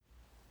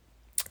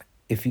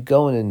if you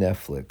go into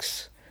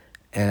Netflix,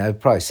 and I've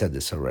probably said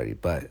this already,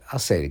 but I'll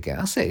say it again.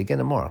 I'll say it again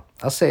tomorrow.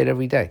 I'll say it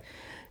every day.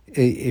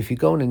 If you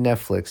go into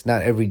Netflix,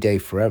 not every day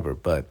forever,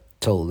 but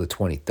till the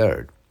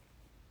 23rd,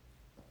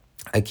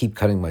 I keep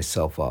cutting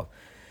myself off.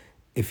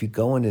 If you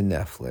go into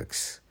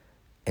Netflix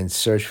and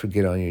search for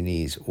Get on Your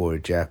Knees or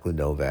Jacqueline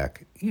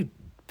Novak, you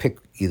pick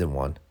either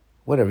one,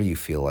 whatever you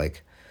feel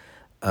like.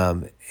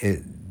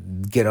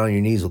 Get on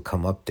Your Knees will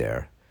come up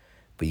there,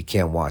 but you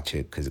can't watch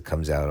it because it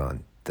comes out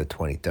on the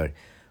 23rd.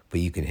 But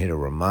you can hit a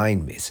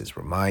remind me. It says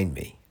remind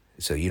me,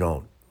 so you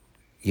don't,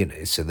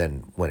 So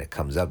then when it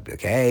comes up,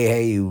 like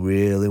hey, you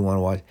really want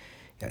to watch,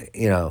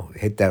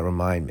 hit that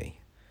remind me.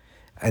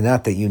 And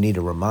not that you need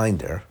a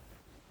reminder,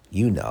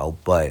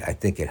 but I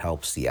think it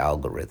helps the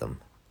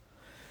algorithm.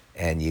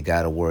 And you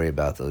got to worry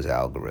about those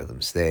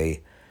algorithms.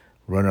 They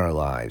run our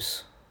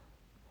lives.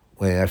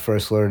 When I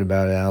first learned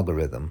about an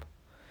algorithm,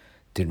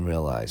 didn't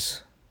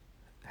realize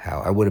how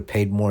I would have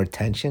paid more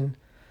attention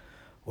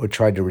or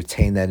tried to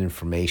retain that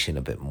information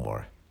a bit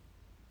more.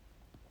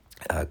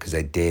 Because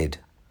I did.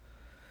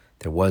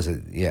 There was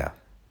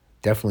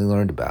definitely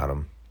learned about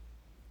them.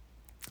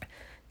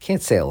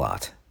 Can't say a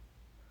lot.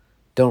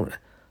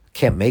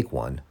 Can't make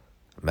one.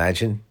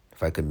 Imagine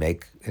if I could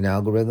make an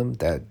algorithm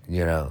that,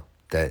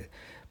 that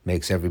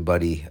makes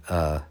everybody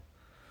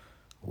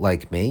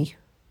like me,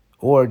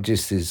 or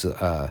just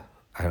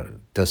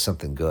does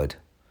something good.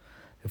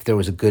 If there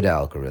was a good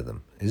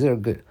algorithm, is there a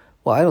good?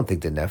 Well, I don't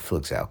think the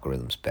Netflix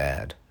algorithm's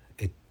bad.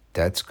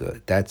 That's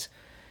good.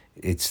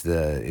 It's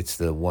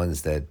the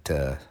ones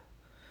that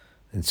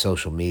in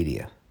social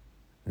media.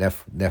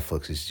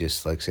 Netflix is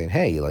just like saying,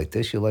 hey, you like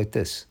this, you like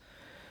this.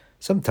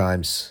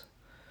 Sometimes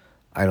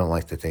I don't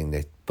like the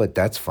thing but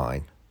that's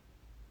fine.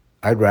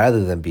 I'd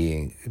rather than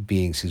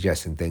being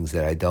suggesting things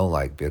that I don't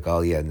like, be like,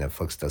 oh yeah,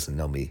 Netflix doesn't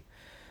know me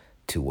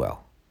too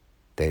well.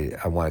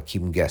 I want to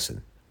keep them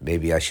guessing.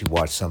 Maybe I should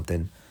watch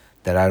something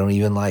that I don't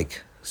even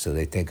like, so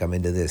they think I'm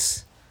into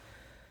this.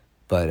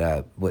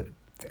 But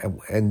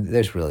and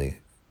there's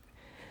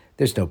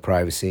no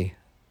privacy.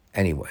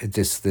 Anyway,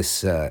 just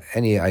this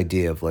any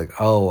idea of like,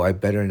 oh, I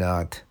better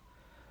not.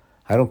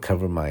 I don't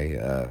cover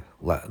my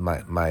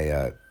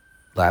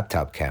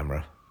laptop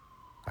camera.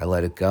 I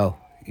let it go.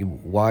 You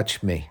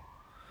watch me.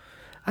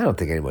 I don't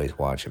think anybody's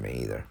watching me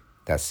either.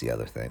 That's the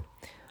other thing.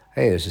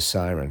 Hey, there's a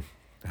siren.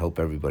 I hope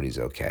everybody's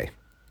okay.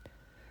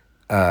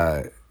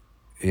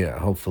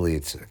 Hopefully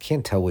I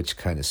can't tell which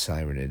kind of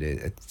siren it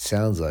is. It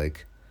sounds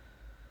like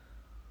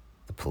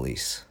the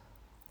police.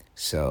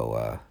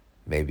 So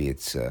maybe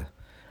it's,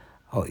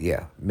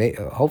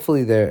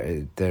 hopefully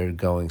they're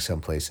going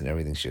someplace and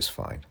everything's just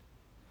fine.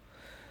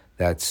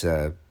 That's,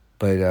 but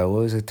what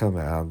was I talking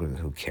about? Algorithm,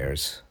 who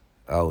cares?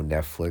 Oh,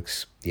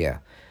 Netflix. Yeah.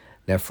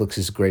 Netflix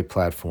is a great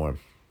platform.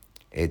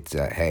 It's,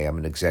 hey, I'm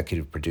an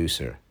executive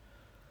producer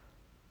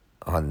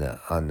on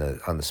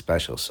the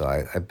special. So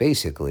I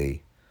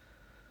basically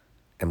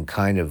am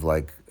kind of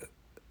like,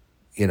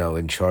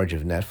 in charge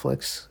of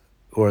Netflix,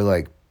 or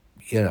like,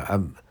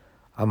 I'm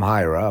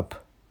higher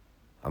up.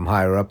 I'm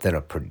higher up than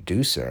a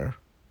producer,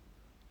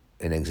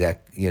 an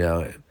exec,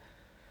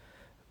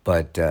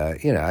 but I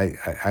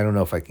don't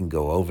know if I can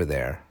go over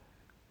there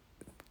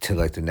to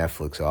like the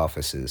Netflix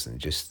offices and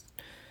just,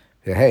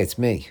 hey, it's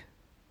me,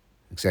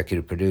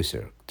 executive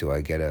producer. Do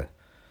I get a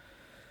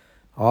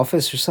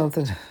office or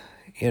something?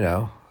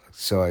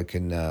 So I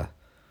can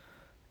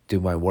do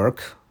my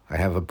work. I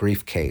have a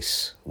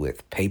briefcase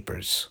with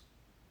papers.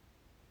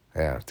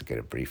 I have to get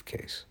a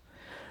briefcase.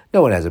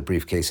 No one has a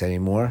briefcase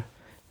anymore.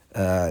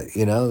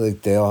 Everybody's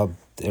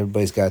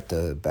got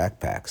the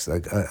backpacks,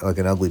 like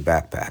an ugly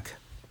backpack.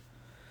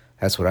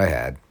 That's what I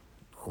had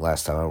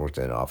last time I worked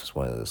in an office.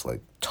 One of those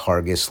like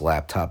Targus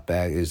laptop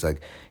bags. It was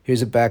like,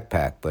 here's a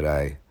backpack, but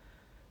I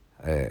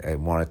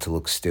want it to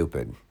look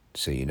stupid,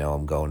 so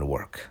I'm going to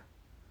work.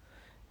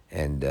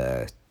 And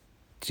it's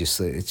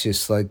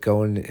just like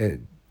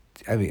going.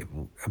 A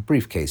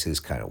briefcase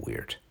is kind of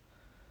weird.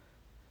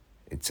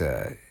 It's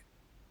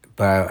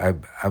but I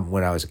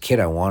when I was a kid,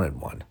 I wanted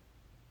one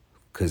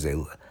because they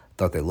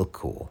thought they looked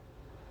cool.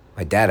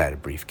 My dad had a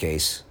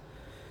briefcase.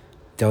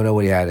 Don't know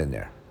what he had in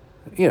there.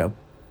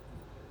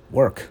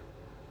 Work.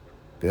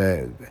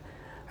 I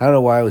don't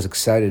know why I was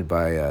excited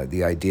by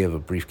the idea of a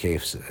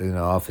briefcase in an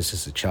office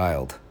as a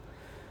child,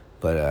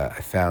 but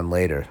I found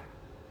later,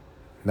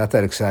 not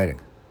that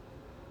exciting.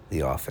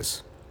 The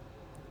office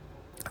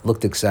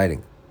looked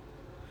exciting.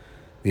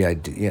 The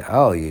idea,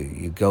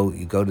 you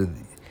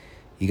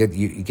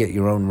get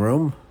your own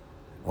room,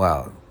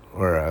 wow,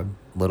 or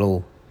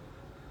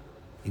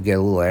you get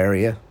a little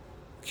area,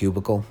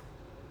 cubicle.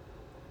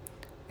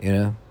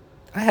 I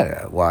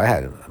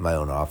had my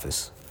own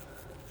office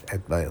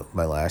at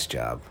my last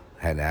job.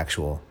 I had an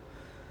actual.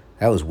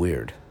 That was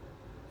weird.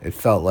 It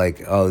felt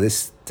like, oh,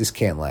 this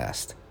can't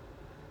last.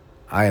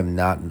 I am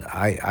not.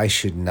 I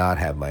should not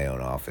have my own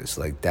office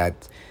like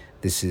that.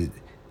 This is.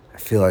 I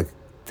feel like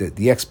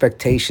the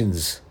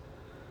expectations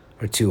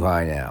are too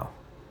high now.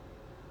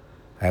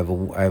 I have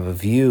a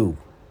view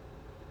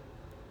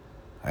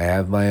I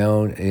have my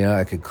own,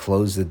 I could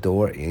close the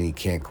door, and you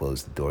can't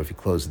close the door. If you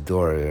close the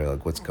door, you're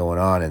like, what's going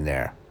on in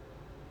there?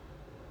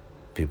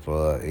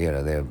 People,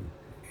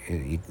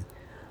 you,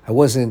 I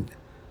wasn't,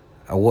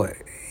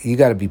 you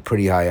got to be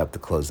pretty high up to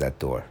close that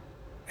door.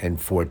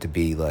 And for it to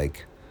be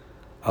like,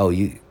 oh,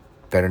 you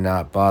better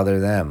not bother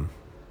them.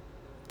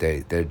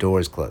 Their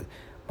door's closed.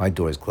 My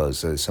door's closed,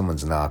 so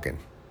someone's knocking.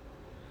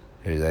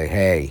 They're like,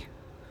 hey,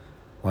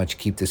 why don't you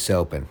keep this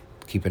open?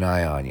 Keep an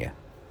eye on you.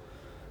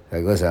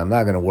 Like, listen, I'm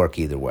not going to work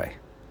either way.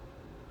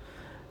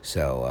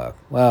 So,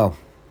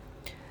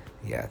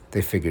 yeah,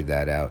 they figured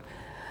that out.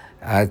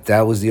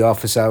 That was the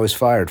office I was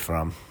fired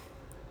from.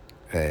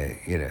 Had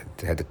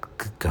to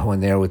go in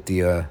there with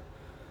the.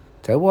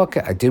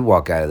 I did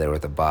walk out of there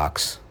with a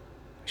box.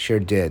 Sure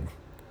did.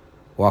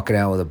 Walking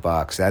out with a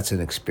box, that's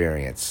an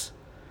experience.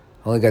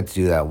 I only got to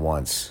do that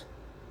once.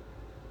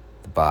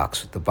 The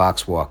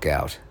box walk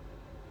out.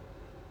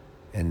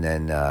 And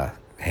then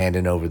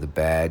handing over the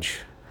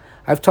badge.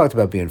 I've talked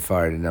about being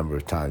fired a number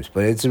of times,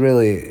 but it's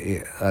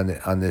really,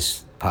 on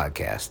this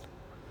podcast,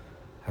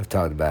 I've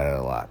talked about it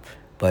a lot.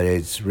 But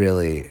it's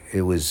really,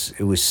 it was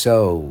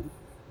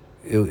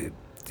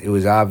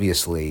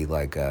obviously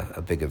like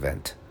a big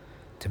event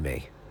to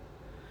me.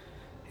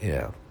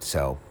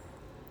 So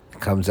it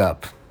comes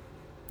up.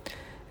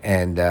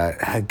 And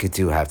I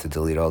do have to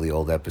delete all the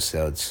old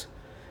episodes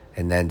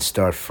and then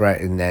start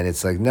fresh. And then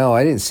it's like, no,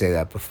 I didn't say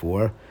that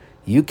before.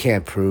 You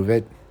can't prove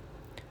it.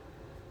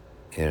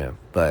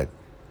 But,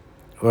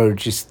 or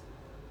just,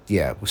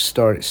 yeah,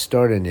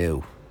 start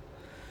anew.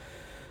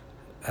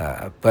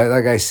 But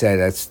like I said,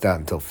 that's not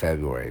until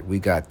February. We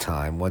got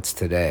time. What's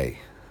today?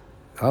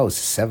 Oh,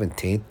 it's the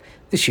 17th.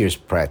 This year's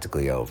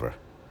practically over.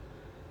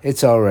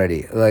 It's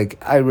already,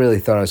 like, I really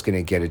thought I was going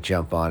to get a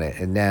jump on it,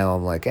 and now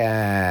I'm like,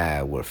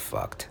 we're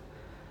fucked.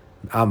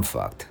 I'm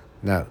fucked.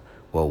 I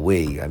don't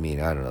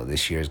know,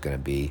 this year's going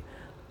to be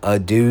a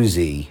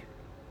doozy.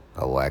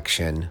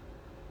 Election.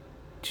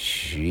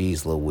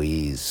 Jeez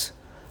Louise.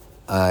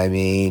 I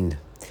mean,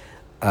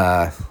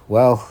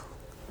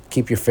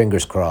 keep your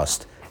fingers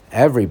crossed.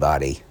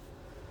 Everybody.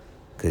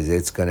 Because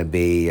it's going to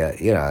be,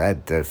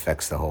 that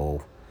affects the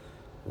whole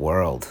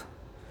world.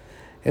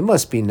 It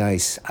must be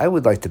nice. I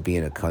would like to be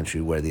in a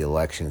country where the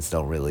elections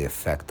don't really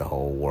affect the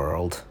whole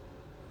world.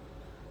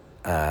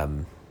 I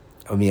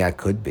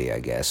could be, I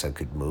guess. I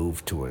could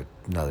move to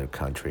another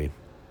country.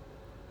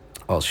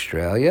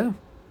 Australia?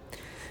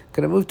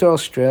 Could I move to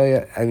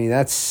Australia? I mean,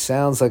 that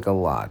sounds like a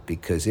lot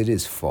because it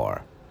is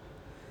far.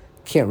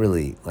 Can't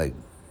really, I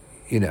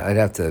don't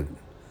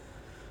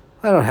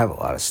have a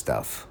lot of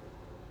stuff.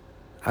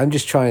 I'm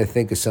just trying to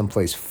think of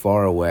someplace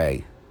far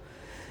away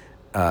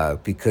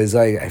because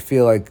I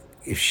feel like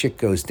if shit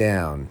goes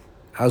down,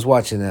 I was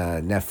watching a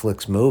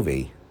Netflix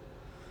movie,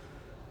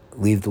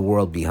 Leave the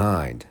World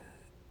Behind,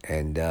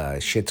 and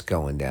shit's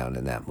going down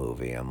in that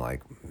movie. I'm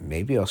like,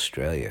 maybe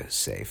Australia is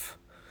safe.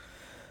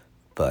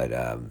 But,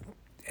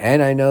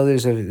 and I know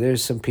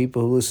there's some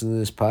people who listen to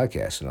this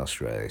podcast in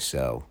Australia,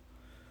 so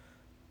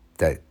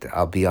that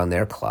I'll be on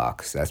their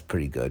clocks. That's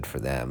pretty good for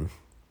them.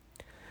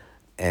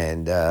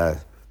 And I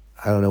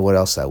don't know what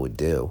else I would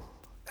do.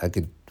 I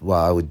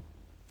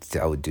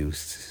would do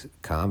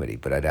comedy,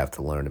 but I'd have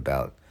to learn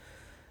about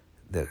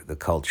the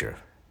culture,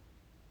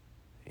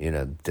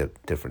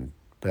 different.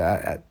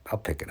 But I'll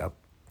pick it up.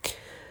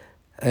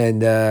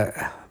 And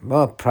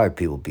probably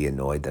people be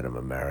annoyed that I'm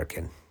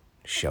American,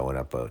 showing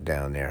up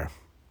down there,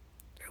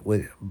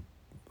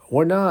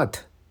 or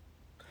not.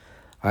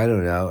 I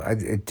don't know.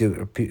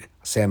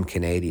 Say I'm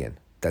Canadian.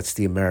 That's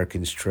the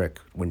American's trick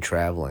when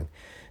traveling.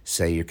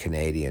 Say you're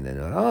Canadian, and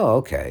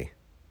okay.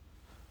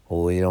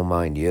 Well, we don't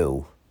mind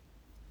you.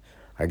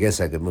 I guess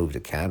I could move to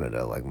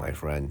Canada like my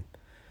friend.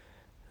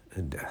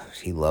 And,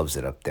 he loves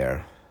it up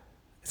there.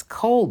 It's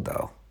cold,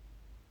 though.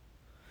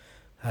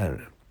 I don't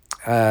know.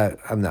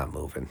 I'm not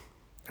moving.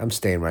 I'm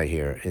staying right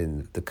here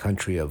in the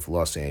country of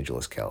Los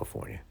Angeles,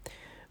 California,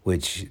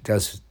 which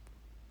does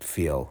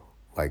feel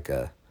like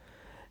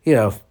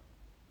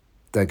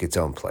like its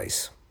own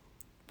place.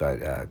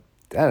 But I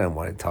don't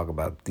want to talk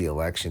about the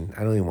election.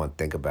 I don't even want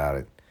to think about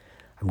it.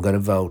 I'm going to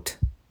vote.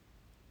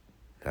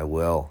 I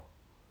will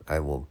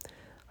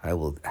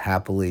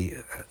happily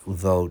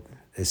vote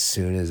as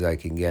soon as I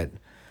can get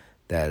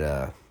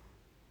that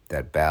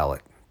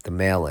ballot, the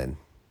mail-in.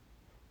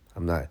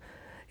 I'm not,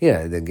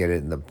 then get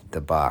it in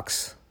the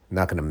box. I'm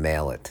not going to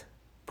mail it,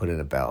 put it in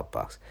a ballot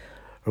box,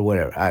 or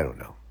whatever. I don't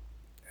know.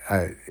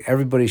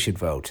 Everybody should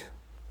vote,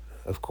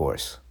 of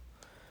course.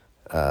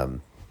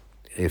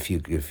 If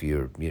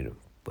you're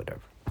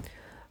whatever.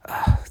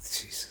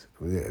 Jeez,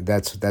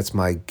 that's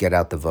my get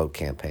out the vote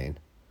campaign.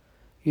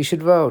 You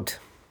should vote.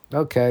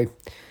 Okay.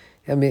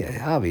 I mean,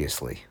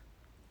 obviously.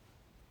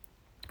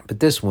 But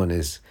this one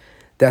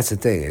that's the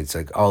thing. It's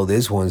like,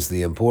 this one's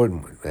the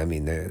important one. I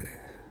mean,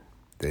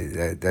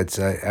 that's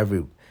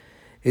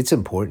it's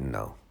important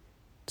though.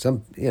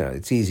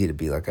 It's easy to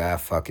be like,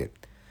 fuck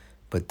it.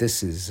 But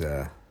this is,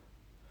 I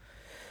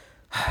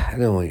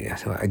don't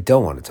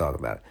want to talk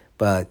about it.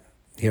 But,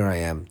 here I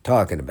am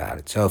talking about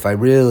it. So if I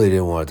really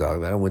didn't want to talk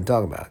about it, I wouldn't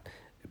talk about it.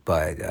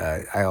 But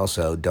I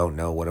also don't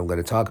know what I'm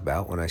going to talk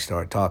about when I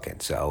start talking.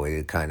 So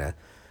it kind of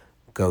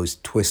goes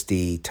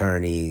twisty,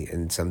 turny,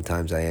 and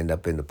sometimes I end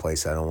up in the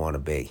place I don't want to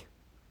be.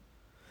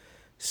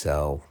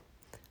 So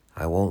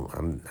I won't.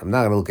 I'm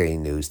not going to look at any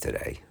news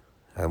today.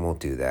 I won't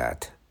do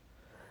that.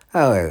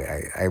 Oh,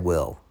 I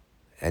will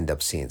end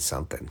up seeing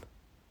something,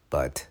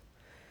 but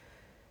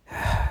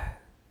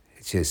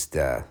it's just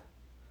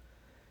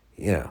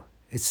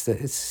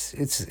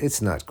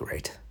it's not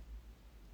great.